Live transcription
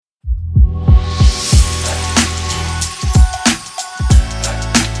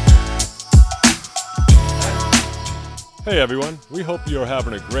Hey everyone, we hope you are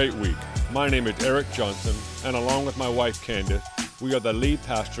having a great week. My name is Eric Johnson, and along with my wife Candace, we are the lead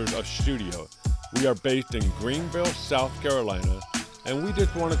pastors of Studio. We are based in Greenville, South Carolina, and we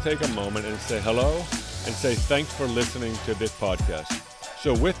just want to take a moment and say hello and say thanks for listening to this podcast.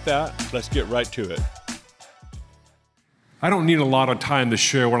 So with that, let's get right to it. I don't need a lot of time to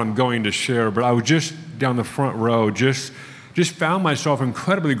share what I'm going to share, but I was just down the front row, just found myself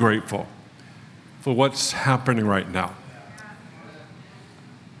incredibly grateful for what's happening right now.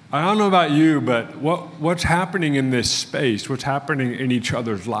 I don't know about you, but what's happening in this space, what's happening in each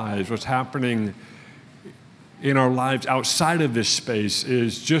other's lives, what's happening in our lives outside of this space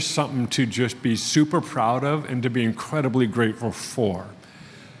is just something to just be super proud of and to be incredibly grateful for.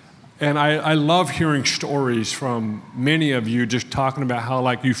 And I love hearing stories from many of you just talking about how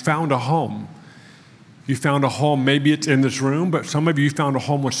like you found a home. You found a home, maybe it's in this room, but some of you found a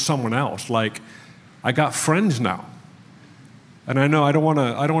home with someone else. Like, I got friends now. And I know I don't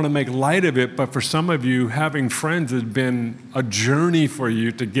want to make light of it, but for some of you, having friends has been a journey for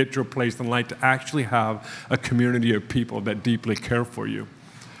you to get your place in life, to actually have a community of people that deeply care for you.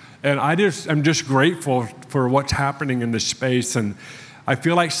 And I'm just grateful for what's happening in this space. And I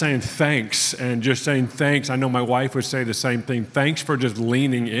feel like saying thanks and just saying thanks. I know my wife would say the same thing. Thanks for just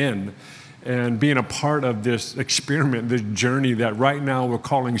leaning in and being a part of this experiment, this journey that right now we're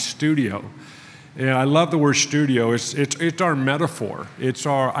calling Studio. And I love the word studio. It's our metaphor. It's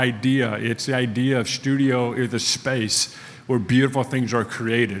our idea. It's the idea of studio is a space where beautiful things are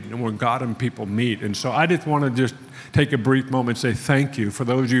created and where God and people meet. And so I just want to just take a brief moment and say thank you for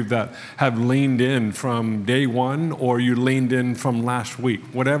those of you that have leaned in from day one or you leaned in from last week,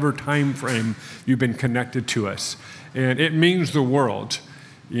 whatever time frame you've been connected to us. And it means the world.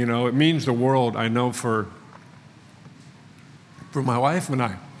 You know, it means the world, I know, for my wife and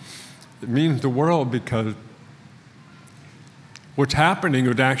I. It means the world because what's happening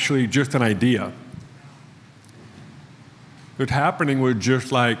was actually just an idea. What's happening was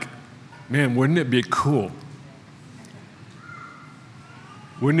just like, man, wouldn't it be cool?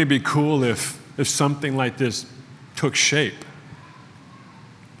 Wouldn't it be cool if something like this took shape?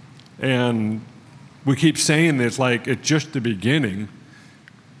 And we keep saying this like it's just the beginning,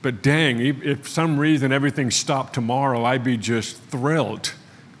 but dang, if for some reason everything stopped tomorrow, I'd be just thrilled.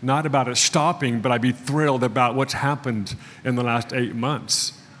 Not about it stopping, but I'd be thrilled about what's happened in the last 8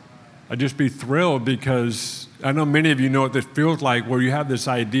 months. I'd just be thrilled because I know many of you know what this feels like, where you have this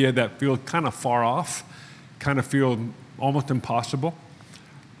idea that feels kind of far off, kind of feels almost impossible,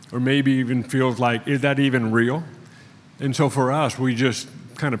 or maybe even feels like, is that even real? And so for us, we just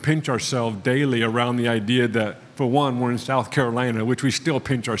kind of pinch ourselves daily around the idea that, for one, we're in South Carolina, which we still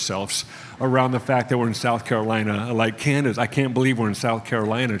pinch ourselves around the fact that we're in South Carolina. Like Candace, I can't believe we're in South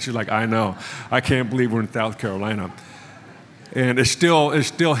Carolina. She's like, I know, I can't believe we're in South Carolina. And it still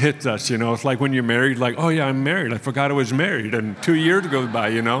hits us, you know. It's like when you're married, like, oh yeah, I'm married. I forgot I was married. And 2 years goes by,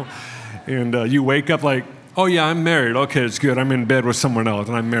 you know. And you wake up like, oh yeah, I'm married. Okay, it's good. I'm in bed with someone else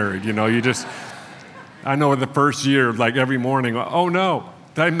and I'm married, you know. I know in the first year, like every morning, oh no,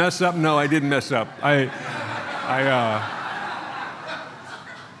 did I mess up? No, I didn't mess up.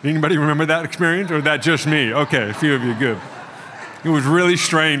 Anybody remember that experience, or is that just me? Okay, a few of you, good. It was really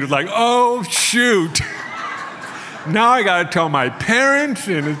strange. It was like, oh, shoot. Now I got to tell my parents.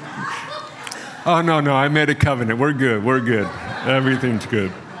 Oh, no, I made a covenant. We're good. Everything's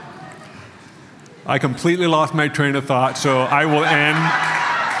good. I completely lost my train of thought, so I will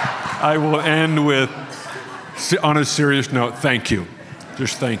end with, on a serious note, thank you.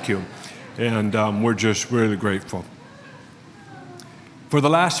 Just thank you. And we're just really grateful. For the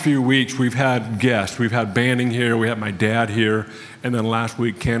last few weeks, we've had guests. We've had Banning here, we had my dad here, and then last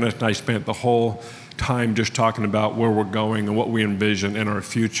week, Candace and I spent the whole time just talking about where we're going and what we envision in our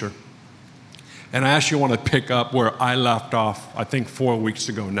future. And I actually want to pick up where I left off, I think 4 weeks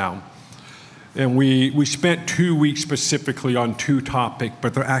ago now. And we spent 2 weeks specifically on two topics,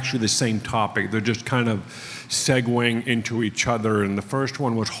 but they're actually the same topic. They're just kind of segueing into each other. And the first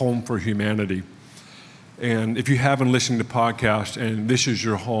one was Home for Humanity. And if you haven't listened to podcasts and this is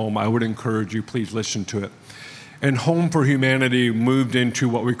your home, I would encourage you, please listen to it. And Home for Humanity moved into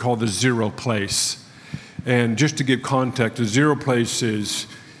what we call the zero place. And just to give context, the zero place is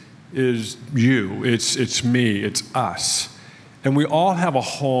you, it's me, it's us. And we all have a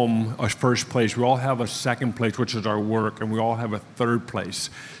home, a first place. We all have a second place, which is our work. And we all have a third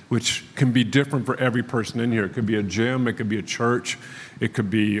place, which can be different for every person in here. It could be a gym, it could be a church, it could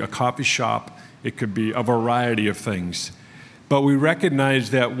be a coffee shop, it could be a variety of things. But we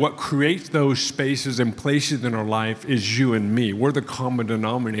recognize that what creates those spaces and places in our life is you and me. We're the common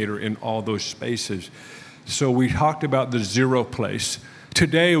denominator in all those spaces. So we talked about the zero place.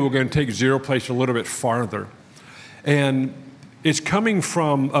 Today, we're going to take zero place a little bit farther. And it's coming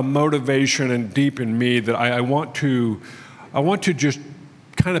from a motivation and deep in me that I want to just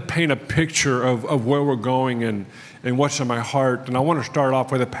kind of paint a picture of where we're going and what's in my heart. And I want to start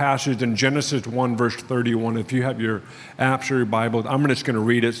off with a passage in Genesis 1, verse 31. If you have your apps or your Bible, I'm just going to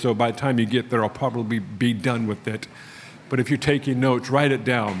read it, so by the time you get there, I'll probably be done with it. But if you're taking notes, write it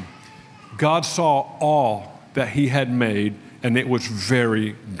down. God saw all that he had made, and it was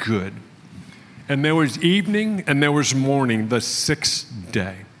very good. And there was evening and there was morning, the sixth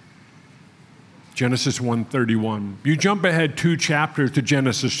day. Genesis 1:31. You jump ahead 2 chapters to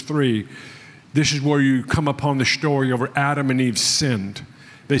Genesis 3. This is where you come upon the story where Adam and Eve sinned.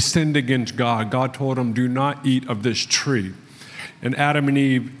 They sinned against God. God told them, do not eat of this tree. And Adam and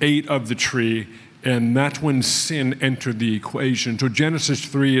Eve ate of the tree, and that's when sin entered the equation. So Genesis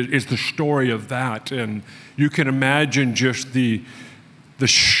 3 is the story of that. And you can imagine just the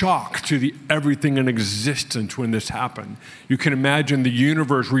shock to everything in existence when this happened. You can imagine the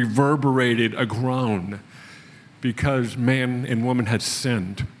universe reverberated a groan because man and woman had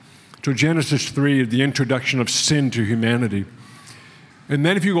sinned. So Genesis 3 is the introduction of sin to humanity. And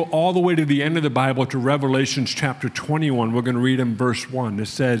then if you go all the way to the end of the Bible to Revelation chapter 21, we're going to read in verse 1. It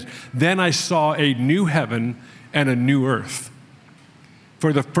says, then I saw a new heaven and a new earth.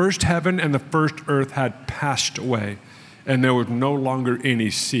 For the first heaven and the first earth had passed away, and there was no longer any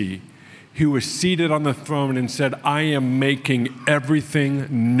sea. He was seated on the throne and said, I am making everything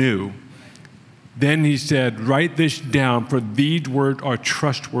new. Then he said, write this down, for these words are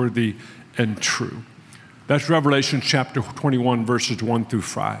trustworthy and true. That's Revelation chapter 21, verses 1 through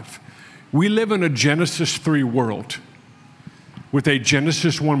 5. We live in a Genesis 3 world with a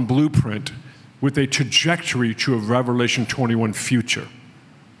Genesis 1 blueprint with a trajectory to a Revelation 21 future.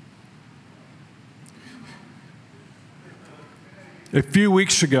 A few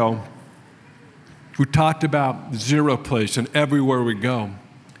weeks ago, we talked about zero place and everywhere we go.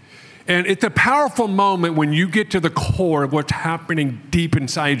 And it's a powerful moment when you get to the core of what's happening deep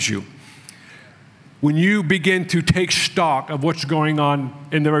inside you. When you begin to take stock of what's going on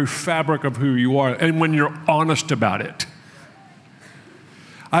in the very fabric of who you are, and when you're honest about it.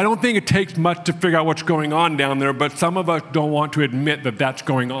 I don't think it takes much to figure out what's going on down there, but some of us don't want to admit that that's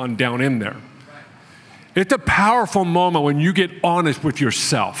going on down in there. It's a powerful moment when you get honest with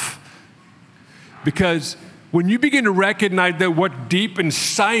yourself. Because when you begin to recognize that what's deep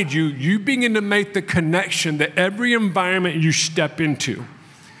inside you, you begin to make the connection that every environment you step into,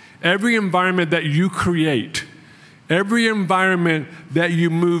 every environment that you create, every environment that you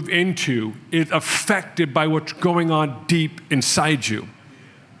move into is affected by what's going on deep inside you.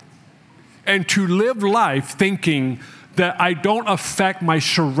 And to live life thinking that I don't affect my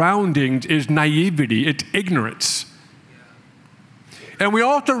surroundings is naivety, it's ignorance. And we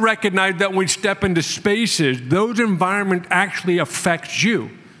also recognize that when we step into spaces, those environments actually affect you.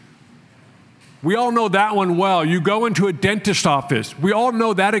 We all know that one well. You go into a dentist's office. We all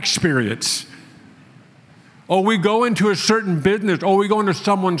know that experience. Or we go into a certain business, or we go into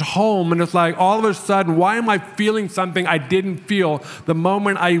someone's home, and it's like all of a sudden, why am I feeling something I didn't feel the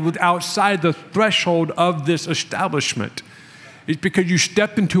moment I was outside the threshold of this establishment? It's because you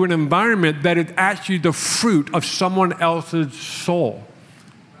stepped into an environment that is actually the fruit of someone else's soul.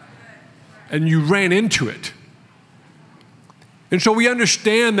 And you ran into it. And so we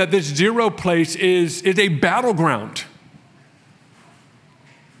understand that this zero place is a battleground.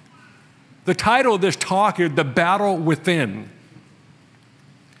 The title of this talk is The Battle Within.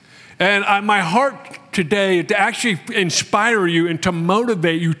 And my heart today is to actually inspire you and to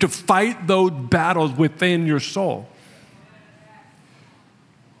motivate you to fight those battles within your soul.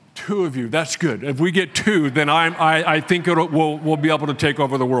 2 of you, that's good. If we get 2, then I think we'll be able to take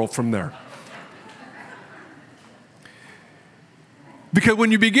over the world from there. Because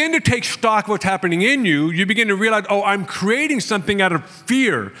when you begin to take stock of what's happening in you, you begin to realize, oh, I'm creating something out of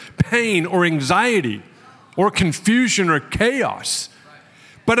fear, pain, or anxiety, or confusion, or chaos.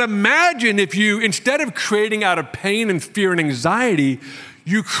 But imagine if you, instead of creating out of pain and fear and anxiety,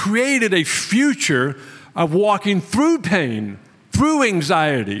 you created a future of walking through pain, through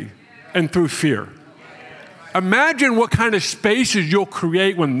anxiety, and through fear. Imagine what kind of spaces you'll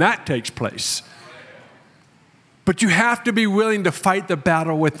create when that takes place. But you have to be willing to fight the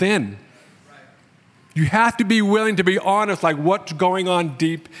battle within. You have to be willing to be honest, like what's going on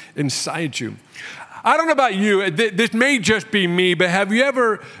deep inside you. I don't know about you, this may just be me, but have you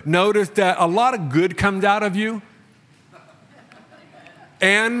ever noticed that a lot of good comes out of you?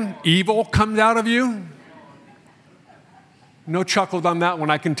 And evil comes out of you? No chuckles on that one,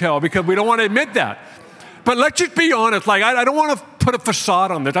 I can tell, because we don't want to admit that. But let's just be honest. Like, I don't want to put a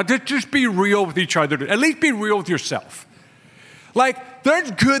facade on this. Just be real with each other. At least be real with yourself. Like,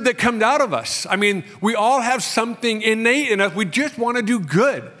 there's good that comes out of us. I mean, we all have something innate in us. We just want to do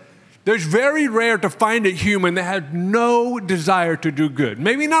good. There's very rare to find a human that has no desire to do good.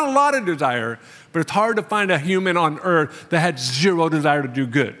 Maybe not a lot of desire, but it's hard to find a human on earth that has zero desire to do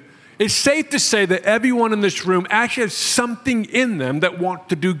good. It's safe to say that everyone in this room actually has something in them that wants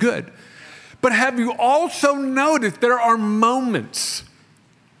to do good. But have you also noticed there are moments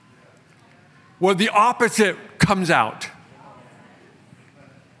where the opposite comes out?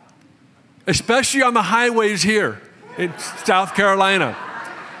 Especially on the highways here in South Carolina.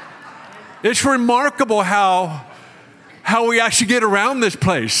 It's remarkable how we actually get around this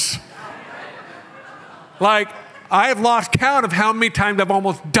place. Like, I have lost count of how many times I've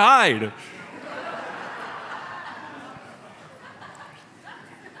almost died.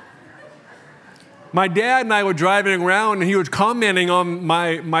 My dad and I were driving around, and he was commenting on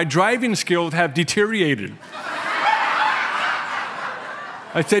my driving skills have deteriorated.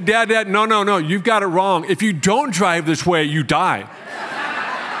 I said, Dad, no, you've got it wrong. If you don't drive this way, you die.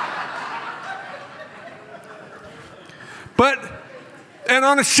 And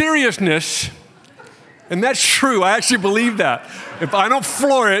on a seriousness, and that's true, I actually believe that. If I don't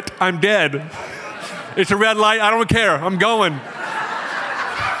floor it, I'm dead. It's a red light, I don't care, I'm going.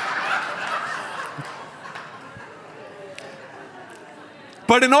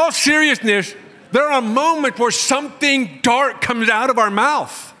 But in all seriousness, there are moments where something dark comes out of our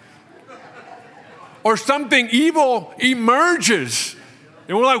mouth. Or something evil emerges.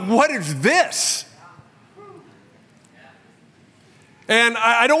 And we're like, what is this? And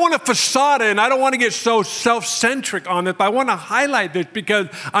I don't want to facade it, and I don't want to get so self-centric on it, but I want to highlight this because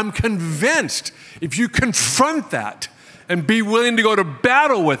I'm convinced if you confront that and be willing to go to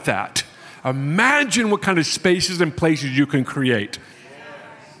battle with that, imagine what kind of spaces and places you can create.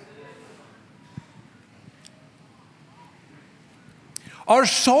 Our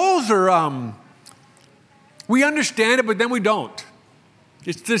souls are, we understand it, but then we don't.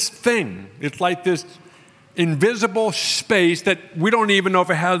 It's this thing. It's like this invisible space that we don't even know if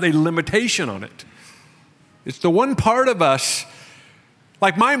it has a limitation on it. It's the one part of us,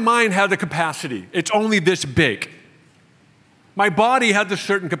 like my mind has a capacity. It's only this big. My body has a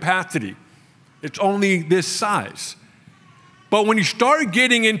certain capacity. It's only this size. But when you start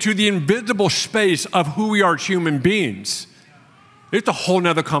getting into the invisible space of who we are as human beings, it's a whole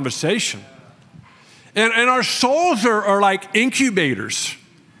nother conversation. And our souls are like incubators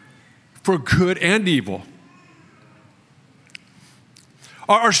for good and evil.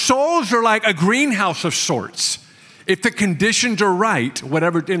 Our souls are like a greenhouse of sorts. If the conditions are right,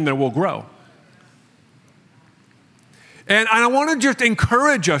 whatever's in there will grow. And I want to just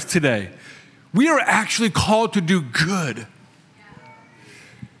encourage us today. We are actually called to do good.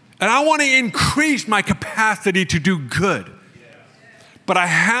 And I want to increase my capacity to do good. But I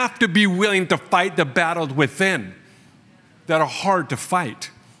have to be willing to fight the battles within that are hard to fight.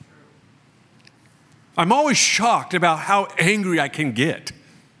 I'm always shocked about how angry I can get.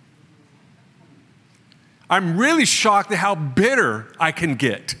 I'm really shocked at how bitter I can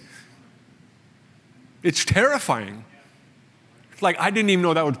get. It's terrifying. It's like I didn't even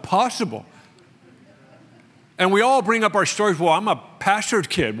know that was possible. And we all bring up our stories. Well, I'm a pastor's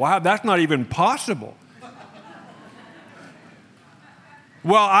kid. Wow, that's not even possible.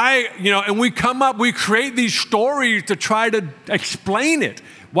 Well, and we create these stories to try to explain it.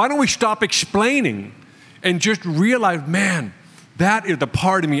 Why don't we stop explaining and just realize, man, that is the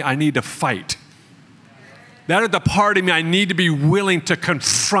part of me I need to fight. That is the part of me I need to be willing to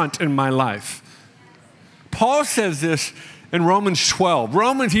confront in my life. Paul says this in Romans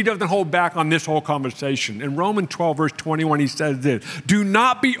 12. He doesn't hold back on this whole conversation. In Romans 12, verse 21, he says this, do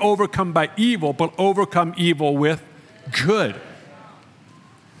not be overcome by evil, but overcome evil with good.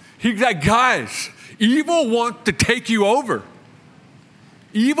 He's like, guys, evil wants to take you over.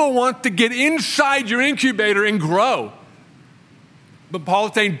 Evil wants to get inside your incubator and grow. But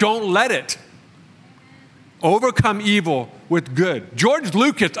Paul's saying, don't let it. Overcome evil with good. George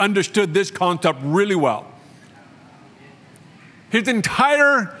Lucas understood this concept really well. His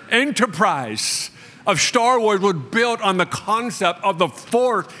entire enterprise of Star Wars was built on the concept of the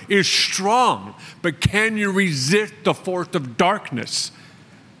force is strong, but can you resist the force of darkness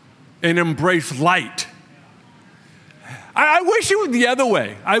and embrace light? I wish it was the other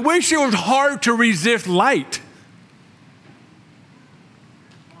way. I wish it was hard to resist light.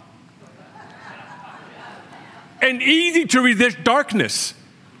 And easy to resist darkness.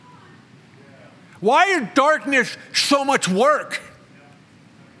 Why is darkness so much work?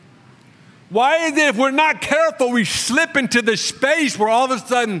 Why is it if we're not careful, we slip into this space where all of a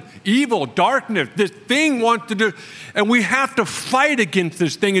sudden evil, darkness, this thing wants to do, and we have to fight against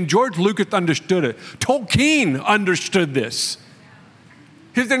this thing. And George Lucas understood it. Tolkien understood this.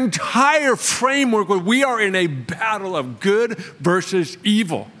 His entire framework was we are in a battle of good versus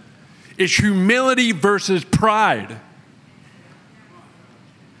evil. It's humility versus pride.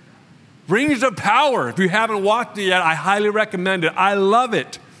 Rings of Power, if you haven't watched it yet, I highly recommend it. I love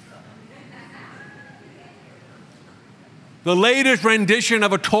it. The latest rendition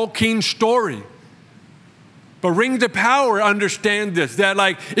of a Tolkien story. But Rings of Power understand this, that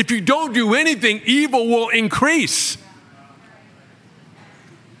like if you don't do anything, evil will increase.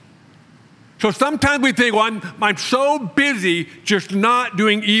 So sometimes we think, well, I'm so busy just not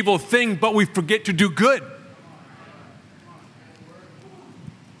doing evil things, but we forget to do good.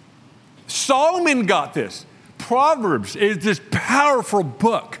 Solomon got this. Proverbs is this powerful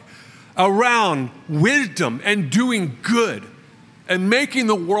book around wisdom and doing good and making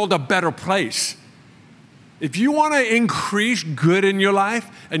the world a better place. If you want to increase good in your life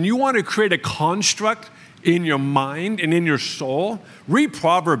and you want to create a construct in your mind and in your soul, read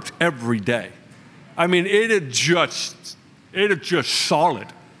Proverbs every day. I mean, it is just solid.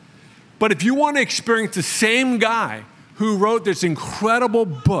 But if you want to experience the same guy who wrote this incredible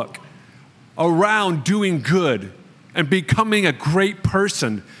book around doing good and becoming a great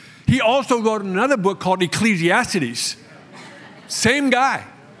person, he also wrote another book called Ecclesiastes. Same guy.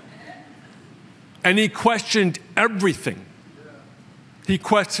 And he questioned everything. He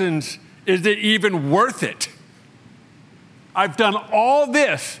questions, is it even worth it? I've done all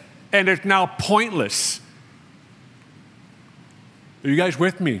this and it's now pointless. Are you guys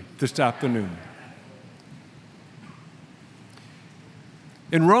with me this afternoon?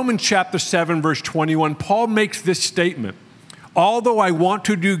 In Romans chapter 7, verse 21, Paul makes this statement. Although I want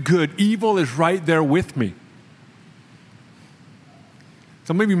to do good, evil is right there with me.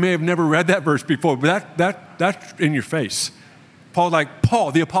 Some of you may have never read that verse before, but that's in your face. Paul,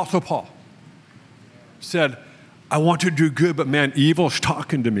 the Apostle Paul, said, I want to do good, but man, evil's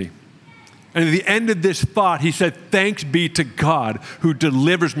talking to me. And at the end of this thought, he said, thanks be to God who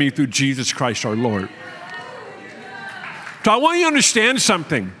delivers me through Jesus Christ our Lord. So I want you to understand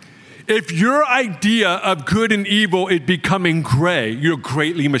something. If your idea of good and evil is becoming gray, you're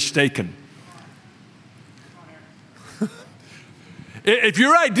greatly mistaken. If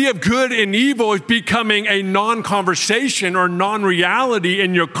your idea of good and evil is becoming a non-conversation or non-reality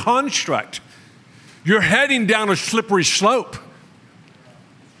in your construct, you're heading down a slippery slope.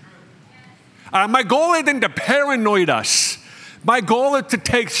 My goal isn't to paranoid us. My goal is to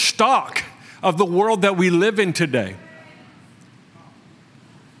take stock of the world that we live in today.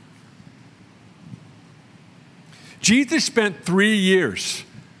 Jesus spent 3 years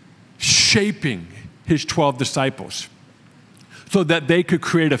shaping his 12 disciples so that they could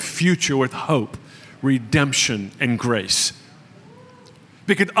create a future with hope, redemption, and grace.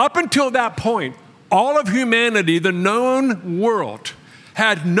 Because up until that point, all of humanity, the known world,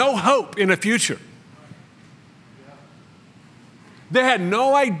 had no hope in a future. They had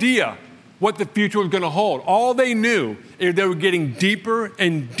no idea what the future was going to hold. All they knew is they were getting deeper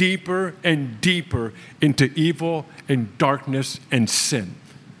and deeper and deeper into evil and darkness and sin.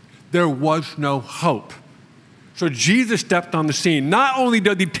 There was no hope. So Jesus stepped on the scene. Not only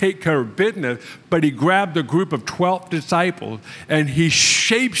did he take care of business, but he grabbed a group of 12 disciples and he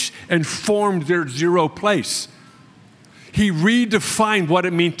shapes and formed their zero place. He redefined what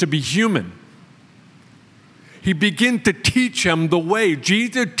it means to be human. He began to teach them the way.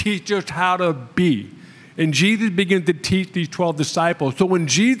 Jesus teaches us how to be. And Jesus began to teach these 12 disciples. So when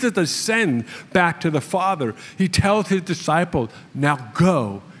Jesus ascends back to the Father, he tells his disciples, now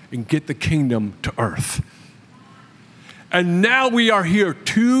go and get the kingdom to earth. And now we are here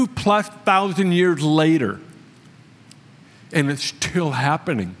 2,000+ years later. And it's still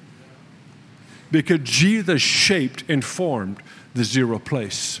happening. Because Jesus shaped and formed the zero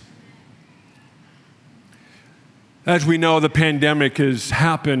place. As we know, the pandemic has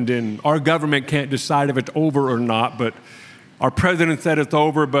happened and our government can't decide if it's over or not, but our president said it's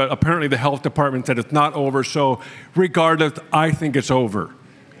over, but apparently the health department said it's not over. So regardless, I think it's over.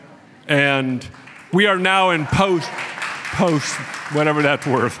 And we are now in post, whatever that's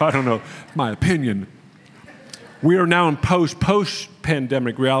worth. I don't know, my opinion. We are now in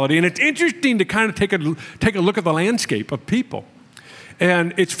post-pandemic reality. And it's interesting to kind of take a look at the landscape of people.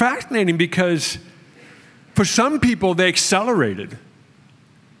 And it's fascinating because for some people, they accelerated.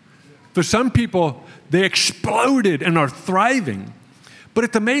 For some people, they exploded and are thriving. But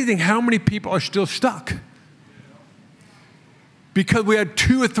it's amazing how many people are still stuck. because we had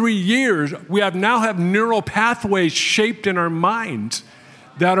 2 or 3 years, we now have neural pathways shaped in our minds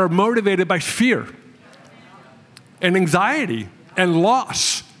that are motivated by fear and anxiety and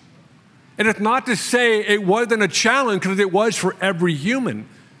loss. And it's not to say it wasn't a challenge, because it was for every human.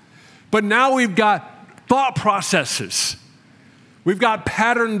 But now we've got thought processes. We've got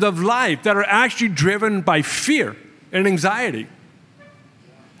patterns of life that are actually driven by fear and anxiety.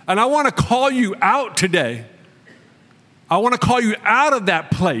 And I want to call you out today. I want to call you out of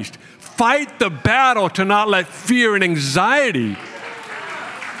that place. Fight the battle to not let fear and anxiety.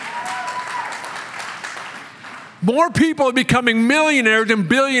 More people are becoming millionaires and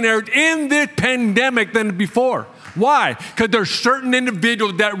billionaires in this pandemic than before. Why? Because there's certain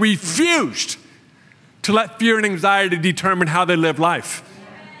individuals that refused to let fear and anxiety determine how they live life.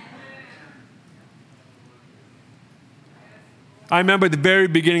 I remember at the very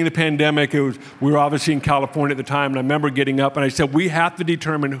beginning of the pandemic, we were obviously in California at the time, and I remember getting up and I said, we have to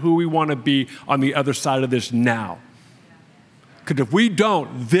determine who we want to be on the other side of this now. Because if we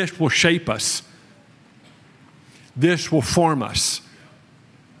don't, this will shape us. This will form us.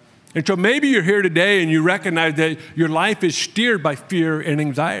 And so maybe you're here today and you recognize that your life is steered by fear and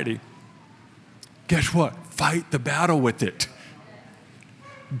anxiety. Guess what? Fight the battle with it.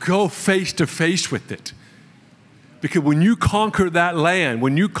 Go face to face with it. Because when you conquer that land,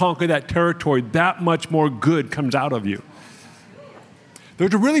 when you conquer that territory, that much more good comes out of you.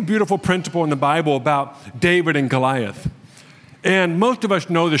 There's a really beautiful principle in the Bible about David and Goliath. And most of us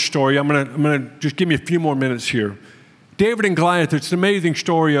know this story. I'm gonna just give me a few more minutes here. David and Goliath, it's an amazing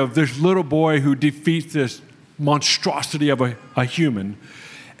story of this little boy who defeats this monstrosity of a human.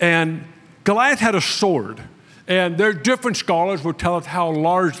 And Goliath had a sword. And there are different scholars will tell us how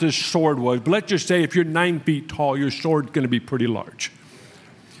large this sword was. But let's just say if you're 9 feet tall, your sword's going to be pretty large.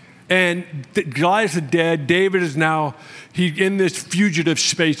 And Goliath is dead. David is now, he's in this fugitive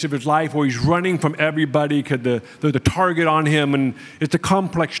space of his life where he's running from everybody because there's a target on him. And it's a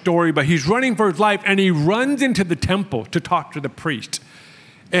complex story, but he's running for his life. And he runs into the temple to talk to the priest.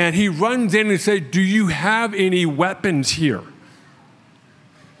 And he runs in and says, do you have any weapons here?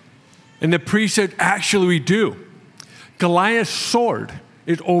 And the priest said, actually, we do. Goliath's sword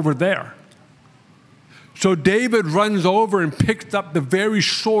is over there. So David runs over and picks up the very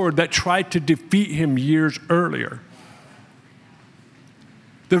sword that tried to defeat him years earlier.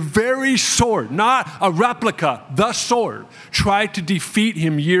 The very sword, not a replica, the sword, tried to defeat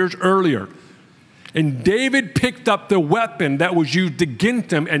him years earlier. And David picked up the weapon that was used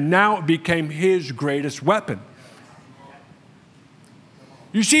against him, and now it became his greatest weapon.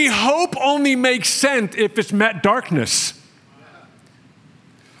 You see, hope only makes sense if it's met darkness.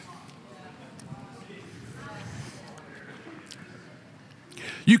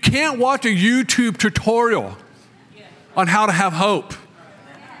 You can't watch a YouTube tutorial on how to have hope.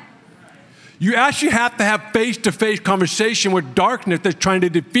 You actually have to have face-to-face conversation with darkness that's trying to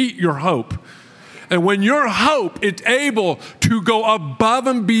defeat your hope. And when your hope is able to go above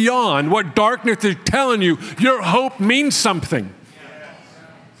and beyond what darkness is telling you, your hope means something.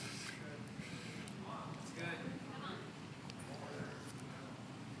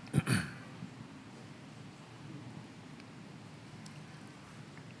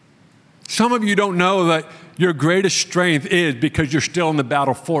 Some of you don't know that your greatest strength is because you're still in the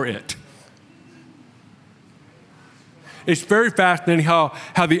battle for it. It's very fascinating how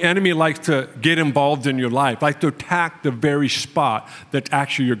the enemy likes to get involved in your life, likes to attack the very spot that's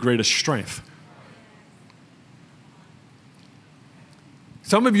actually your greatest strength.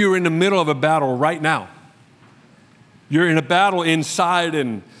 Some of you are in the middle of a battle right now. You're in a battle inside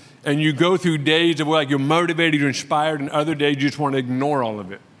and you go through days of like you're motivated, you're inspired, and other days you just want to ignore all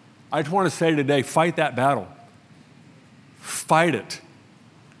of it. I just want to say today, fight that battle. Fight it.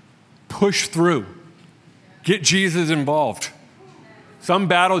 Push through. Get Jesus involved. Some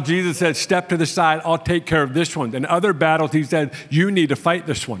battle, Jesus said, step to the side, I'll take care of this one. And other battles, he said, you need to fight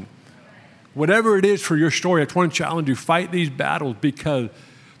this one. Whatever it is for your story, I just want to challenge you, fight these battles because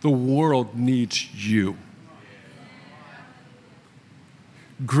the world needs you.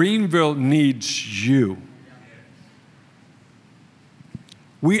 Greenville needs you.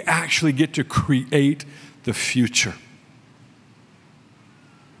 We actually get to create the future.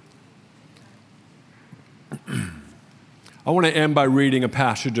 I want to end by reading a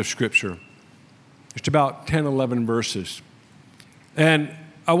passage of Scripture. It's about 10, 11 verses. And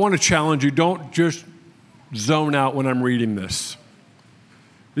I want to challenge you, don't just zone out when I'm reading this.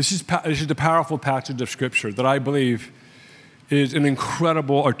 This is a powerful passage of Scripture that I believe is an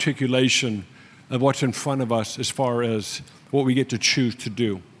incredible articulation of what's in front of us as far as what we get to choose to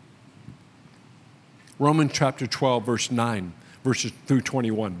do. Romans chapter 12, verse 9. verses through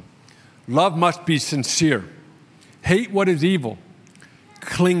 21. Love must be sincere. Hate what is evil.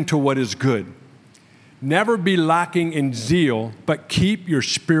 Cling to what is good. Never be lacking in zeal, but keep your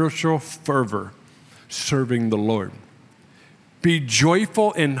spiritual fervor, serving the Lord. Be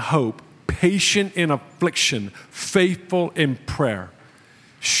joyful in hope, patient in affliction, faithful in prayer.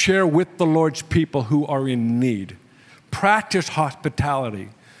 Share with the Lord's people who are in need. Practice hospitality.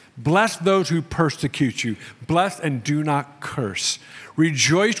 Bless those who persecute you. Bless and do not curse.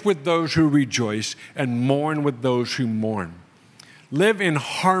 Rejoice with those who rejoice, and mourn with those who mourn. Live in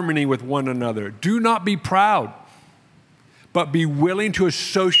harmony with one another. Do not be proud, but be willing to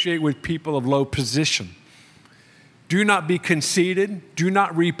associate with people of low position. Do not be conceited. Do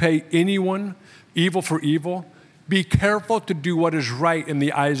not repay anyone evil for evil. Be careful to do what is right in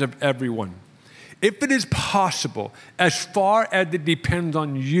the eyes of everyone. If it is possible, as far as it depends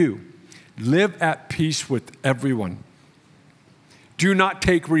on you, live at peace with everyone. Do not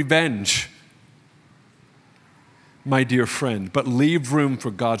take revenge, my dear friend, but leave room for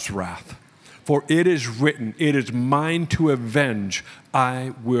God's wrath. For it is written, "It is mine to avenge,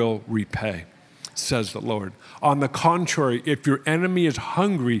 I will repay," says the Lord. On the contrary, if your enemy is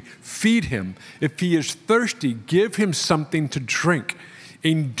hungry, feed him. If he is thirsty, give him something to drink.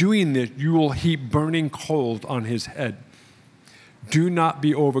 In doing this, you will heap burning coals on his head. Do not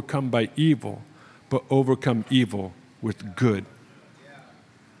be overcome by evil, but overcome evil with good.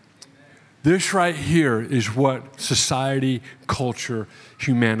 This right here is what society, culture,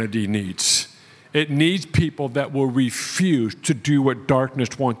 humanity needs. It needs people that will refuse to do what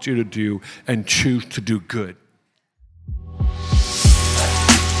darkness wants you to do and choose to do good.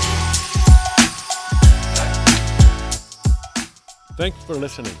 Thanks for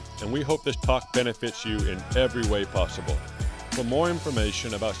listening, and we hope this talk benefits you in every way possible. For more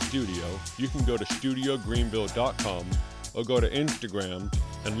information about Studio, you can go to studiogreenville.com or go to Instagram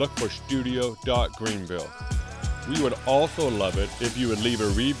and look for studio.greenville. We would also love it if you would leave a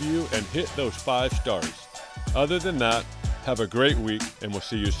review and hit those 5 stars. Other than that, have a great week, and we'll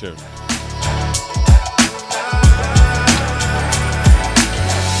see you soon.